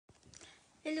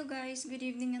Hello guys, good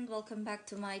evening and welcome back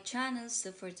to my channel. So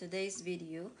for today's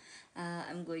video,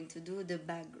 I'm going to do the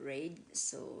bag raid.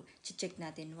 So check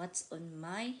natin what's on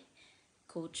my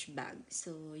Coach bag.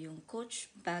 So yung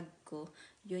Coach bag ko,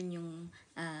 yun yung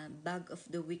bag of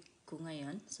the week ko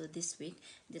ngayon. So this week,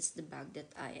 that's the bag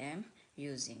that I am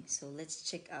using. So let's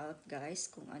check out guys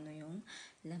kung ano yung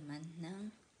laman ng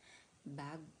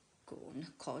bag ko na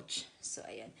Coach. So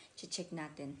ayan, check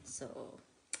natin. So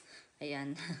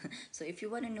ayan. So, if you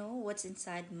want to know what's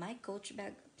inside my Coach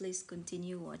bag, please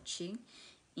continue watching.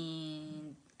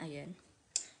 And, ayan.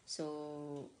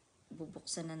 So,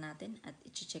 bubuksan na natin at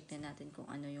i-check na natin kung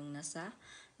ano yung nasa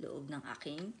loob ng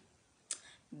aking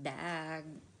bag.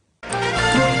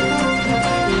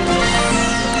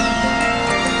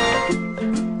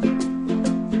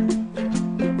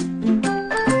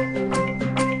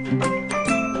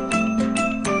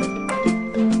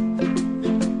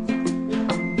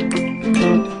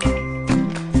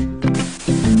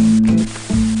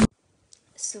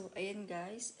 So, ayan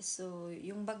guys. So,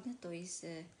 yung bag na to is,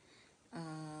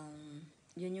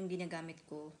 yun yung ginagamit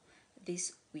ko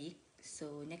this week.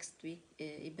 So, next week,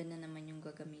 iba na naman yung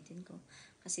gagamitin ko.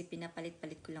 Kasi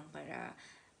pinapalit-palit ko lang para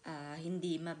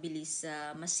hindi mabilis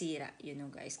masira,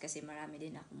 guys. Kasi marami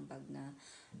din akong bag na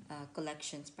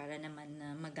collections para naman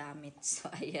magamit.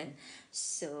 So, ayan.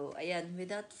 So, ayan.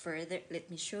 Without further, let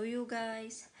me show you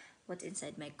guys what's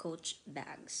inside my Coach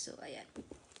bag. So, ayan.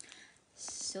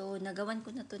 So, nagawan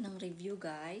ko na to ng review,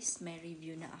 guys. May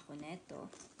review na ako neto.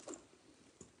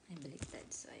 Ay, baliktad.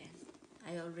 So, ayan.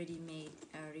 I already made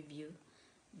a review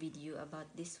video about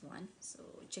this one. So,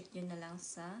 check nyo na lang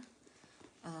sa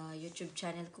YouTube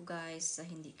channel ko, guys. Sa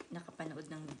hindi nakapanood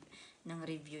ng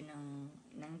review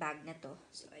ng bag na to.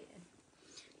 So, ayan.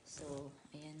 So,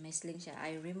 ayan. May sling siya.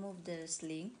 I removed the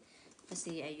sling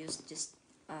kasi I used just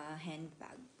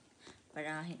handbag.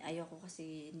 Para ayoko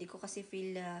kasi, hindi ko kasi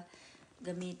feel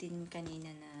gamitin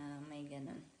kanina na may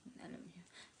ganun. Alam niyo.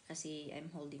 Kasi I'm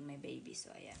holding my baby.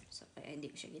 So, ayan. So, hindi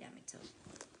ko siya ginamit. So,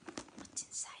 what's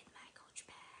inside my Coach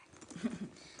bag?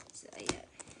 So, ayan.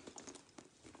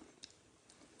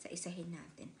 Sa isahin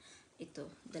natin. Ito,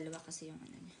 dalawa kasi yung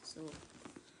ano niya. So,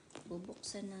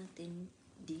 bubuksan natin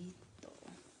dito.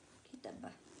 Kita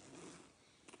ba?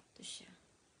 Ito siya.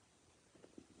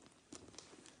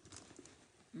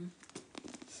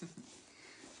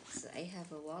 So, I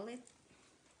have a wallet.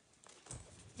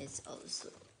 It's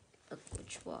also a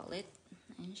Coach wallet.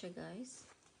 Ayan siya, guys.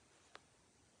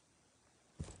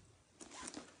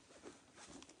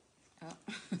 Oh.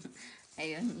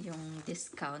 Ayun, yung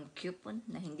discount coupon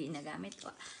na hindi nagamit.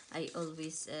 I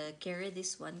always carry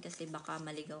this one kasi baka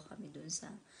maligaw kami dun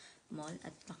sa mall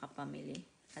at baka pamili.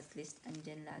 At least,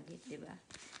 andyan lagi, di ba?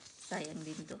 Sayang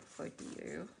din to, 40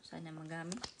 euro. Sana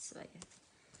magamit. So, ayan.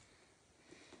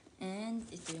 And,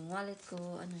 ito yung wallet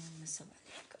ko. Ano yung nasa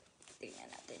wallet ko?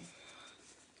 Tingnan natin.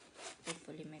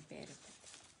 Hopefully, may pera pa.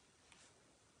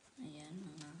 Ayan,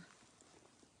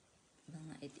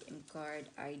 mga ATM card,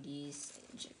 IDs.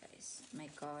 Ayan siya, guys. My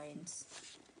coins.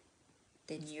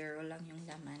 10 euro lang yung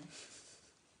laman.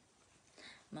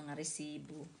 Mga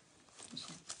resibo. Ayan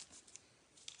siya.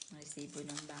 Mga resibo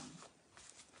ng bank.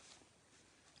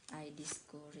 IDs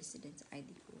ko, residence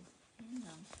ID ko. Ayan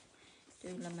lang. Ito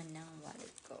yung laman ng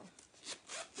wallet ko.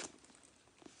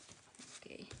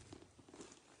 Okay.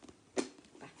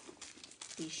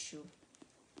 Tissue.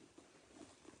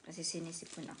 Kasi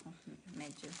sinisipon ako.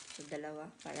 Medyo. So, dalawa.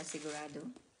 Para sigurado.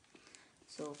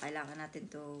 So, kailangan natin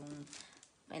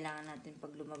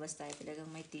pag lumabas tayo talagang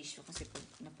may tissue. Kasi pag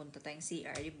napunta tayong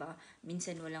CR, diba?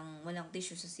 Minsan walang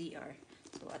tissue sa CR.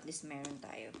 So, at least meron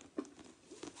tayo.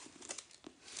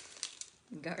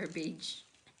 Garbage.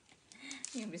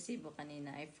 Yung resibo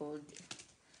kanina, I fold.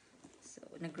 So,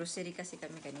 nag-grocery kasi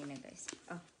kami kanina, guys.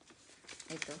 Oh,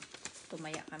 ito.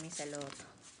 Tumaya kami sa loto.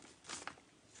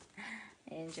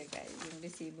 Ayan siya, guys. Yung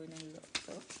resibo ng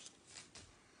loto.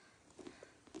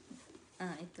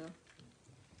 Ito.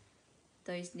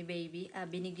 Toys ni baby.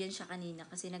 Binigyan siya kanina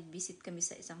kasi nag-visit kami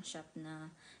sa isang shop na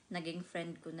naging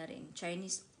friend ko na rin.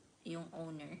 Chinese yung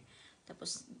owner.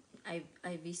 Tapos, I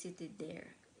visited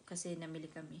there kasi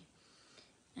namili kami.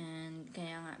 And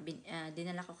kaya nga,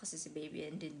 dinala ko kasi si baby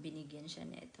and then binigyan siya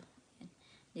nito.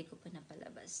 Hindi ko pa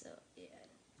napalabas. So,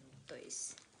 ayan.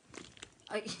 Toys.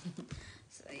 Ay!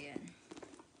 So, ayan.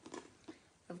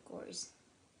 Of course,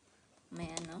 may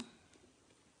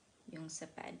yung sa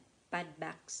pad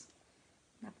box.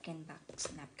 Napkin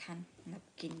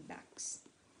box.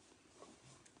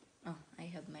 Oh, I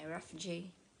have my Rough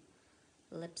J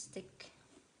lipstick.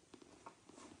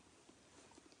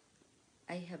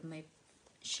 I have my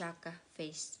Shaka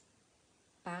face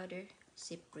powder,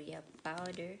 Cypria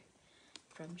powder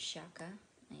from Shaka.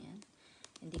 Ayan.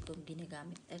 Hindi ko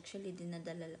ginagamit. Actually,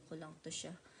 dinadala ko lang to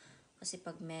siya. Kasi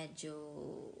pag medyo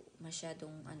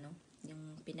masyadong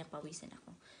yung pinapawisan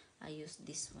ako, I use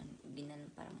this one.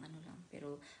 Parang lang.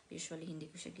 Pero usually hindi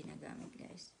ko siya ginagamit,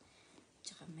 guys.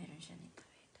 Tsaka meron siya nito.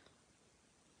 Ito.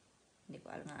 Hindi ko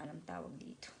alam tawag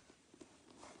dito.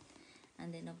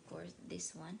 And then of course,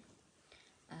 this one.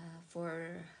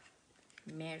 For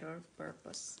mirror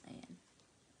purpose. Ayan.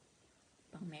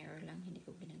 Pang mirror lang. Hindi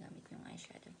ko ginagamit yung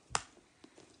eyeshadow.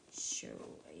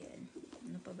 So, ayan.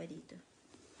 Ano pa ba dito?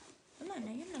 Wala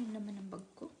na. Yun lang naman ang bag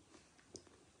ko.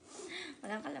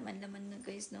 Walang kalaman-laman na,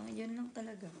 guys, no? Yun lang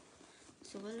talaga.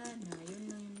 So, wala na. Yun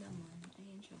lang yung laman.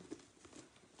 Ayan siya.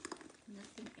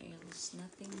 Nothing else.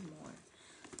 Nothing more.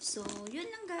 So, yun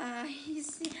lang,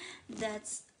 guys.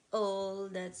 That's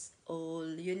all. That's all.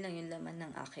 Yun lang yung laman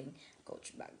ng aking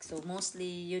Coach bag. So,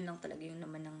 mostly, yun lang talaga yung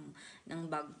laman ng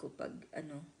bag ko pag,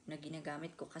 na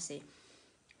ginagamit ko kasi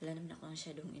wala naman ako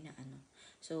masyadong inaano.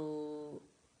 So,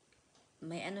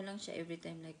 may lang siya every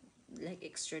time like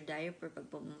extra diaper pag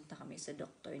pumunta kami sa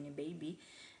doctor ni baby.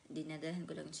 Dinadalhan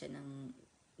ko lang siya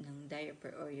ng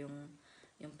diaper or yung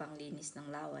panglinis ng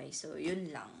laway. So,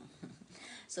 yun lang.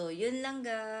 So, yun lang,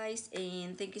 guys.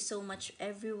 And thank you so much,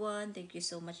 everyone. Thank you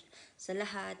so much sa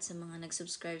lahat, sa mga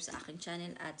nag-subscribe sa aking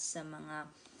channel at sa mga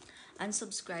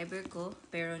unsubscriber ko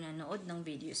pero nanood ng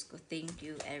videos ko. Thank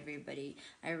you, everybody.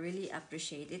 I really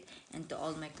appreciate it. And to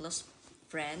all my close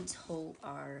friends who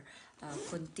are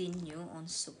continue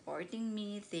on supporting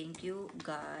me, thank you,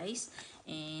 guys.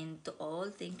 And to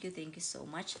all, thank you so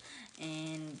much.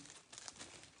 And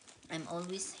I'm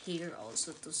always here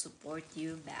also to support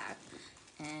you back.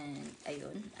 And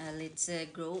ayun, let's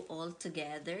grow all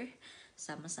together.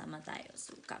 Sama-sama tayo.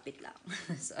 So, kapit lang.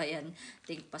 So, ayan.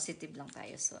 Think positive lang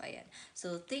tayo. So, ayan.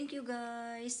 So, thank you,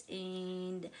 guys.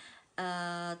 And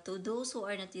to those who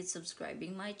are not yet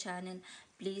subscribing my channel,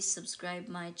 please subscribe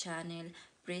my channel.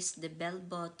 Press the bell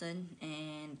button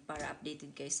and para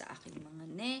updated kayo sa aking mga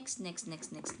next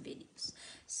videos.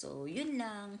 So, yun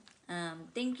lang.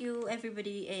 Thank you,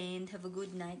 everybody, and have a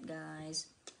good night, guys.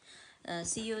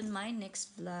 See you in my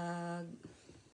next vlog.